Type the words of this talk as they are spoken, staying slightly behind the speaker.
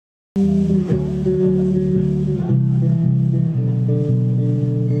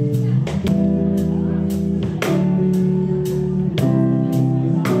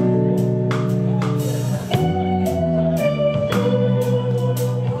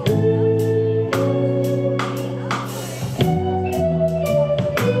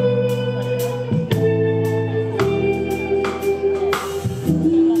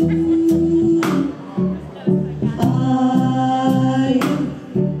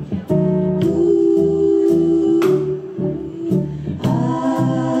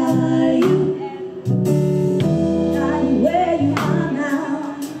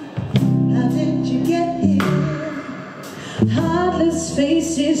Heartless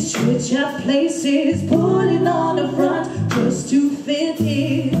faces, switch up places, putting on the front just to fit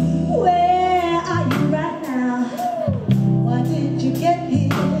in. Where are you right now? Why did you get here?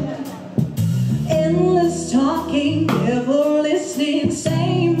 Endless talking, never listening,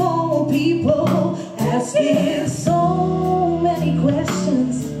 same old people asking so many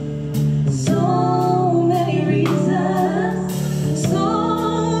questions, so many reasons,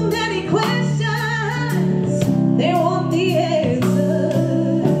 so many questions. They want the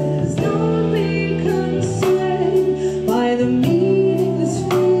answers. Don't be concerned by the meaningless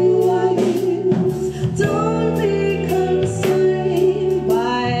few ideas. Don't be concerned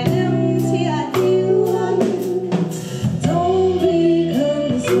by empty ideas. Don't be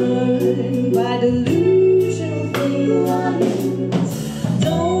concerned by delusional theories.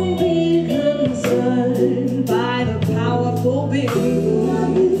 Don't be concerned by the powerful beings.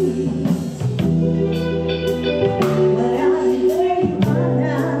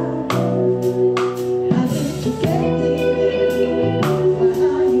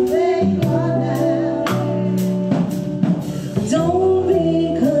 Don't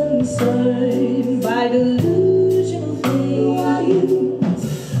be concerned by delusional things.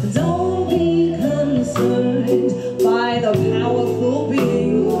 Don't be concerned by the powerful beings.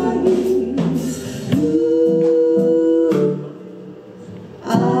 Who are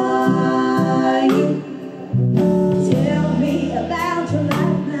you? Tell me about your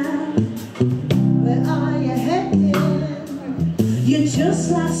life now. Where are you headed? You're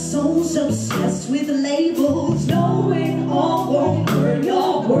just like souls obsessed with labels.